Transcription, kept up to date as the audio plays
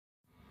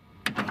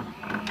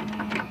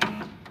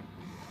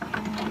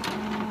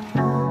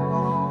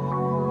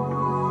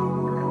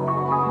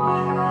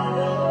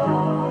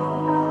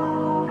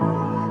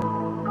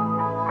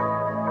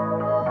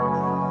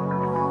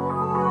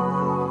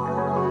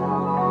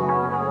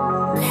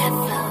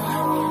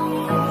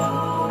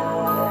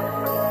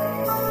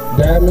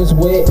Diamonds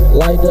wet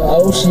like the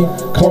ocean,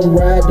 come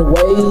ride the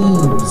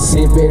wave.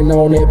 Sippin'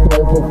 on that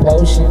purple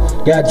potion,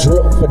 got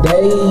drip for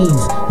days.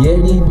 Yeah,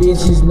 these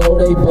bitches know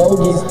they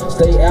bogus,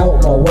 stay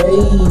out my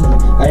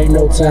way. Ain't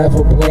no time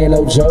for playing,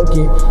 no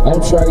joking,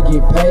 I'm trying to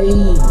get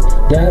paid.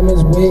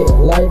 Diamonds wet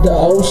like the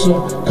ocean,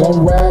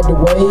 come ride the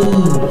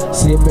wave.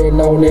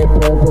 Sippin' on that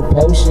purple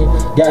potion,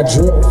 got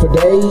drip for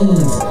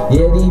days.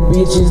 Yeah, these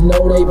bitches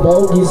know they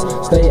bogus,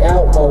 stay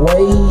out my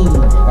way.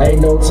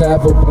 Ain't no time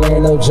for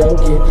playing, no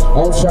joking,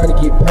 I'm trying to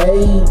get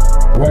paid.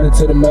 Running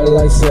to the mother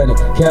like Sunny,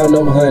 counting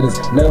them hundreds,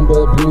 nothing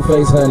but blue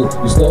face honey.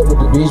 You stuck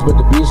with the bitch, but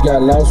the bitch got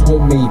lost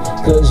with me,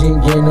 cause you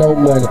ain't getting no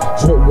money.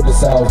 Trip with the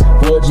sauce,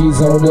 4G's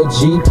on the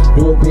Jeep,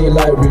 do a bit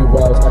like Rick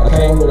Ross. I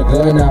came with a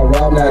gun, I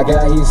robbed, now I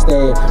got his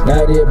stand.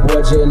 Now that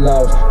boy just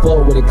lost,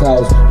 fuck with the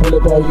cost. Pull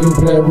up on you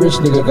playing rich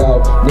nigga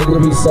golf. Nigga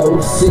be so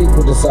sick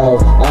with the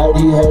sauce, all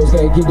these hoes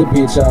can't get the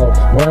bitch out.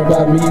 Worry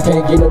about me, you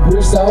can't get no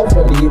bricks off.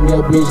 But leave me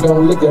a bitch,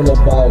 gon' lick on the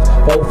balls.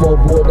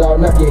 4-4 bulldog,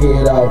 knock your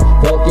head off.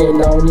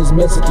 Fucking on this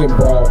Mexican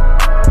bro.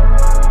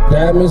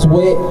 Diamonds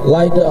wet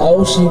like the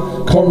ocean,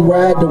 come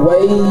ride the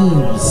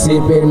wave.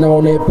 Sippin'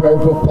 on that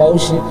purple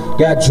potion,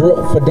 got drip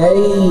for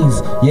days.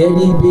 Yeah,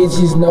 these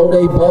bitches know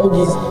they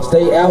bogus,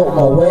 stay out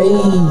my way.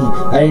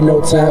 Ain't no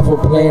time for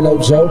playing,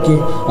 no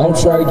joking, I'm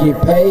trying to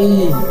get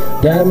paid.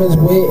 Diamonds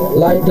wet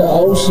like the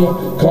ocean,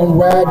 come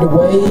ride the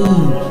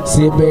wave.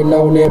 Sippin'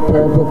 on that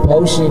purple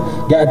potion,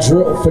 got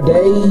drip for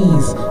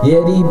days.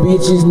 Yeah, these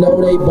bitches know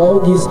they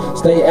bogus,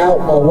 stay out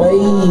my way.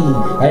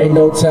 Ain't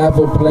no time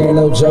for playing,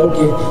 no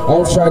joking,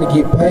 I'm trying to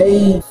get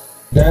paid.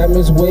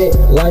 Diamonds wet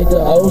like the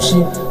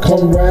ocean,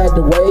 come ride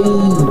the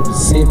wave.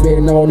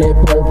 Sippin' on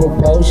that purple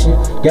potion,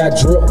 got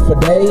drip for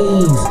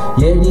days.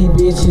 Yeah, these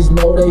bitches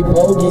know they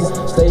bogus,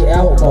 stay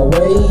out my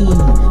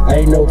way.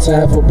 Ain't no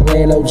time for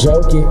playing, no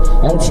joking,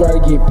 I'm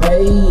trying to get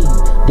paid.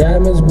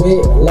 Diamonds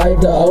wet like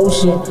the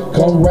ocean,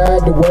 come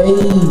ride the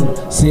wave.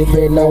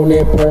 Sippin' on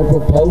that purple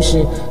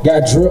potion,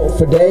 got drip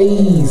for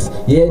days.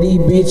 Yeah, these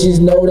bitches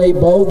know they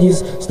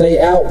bogus,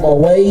 stay out my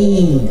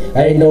way.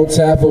 Ain't no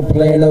time for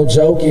playing, no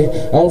joking,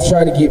 I'm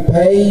trying to get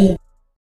paid.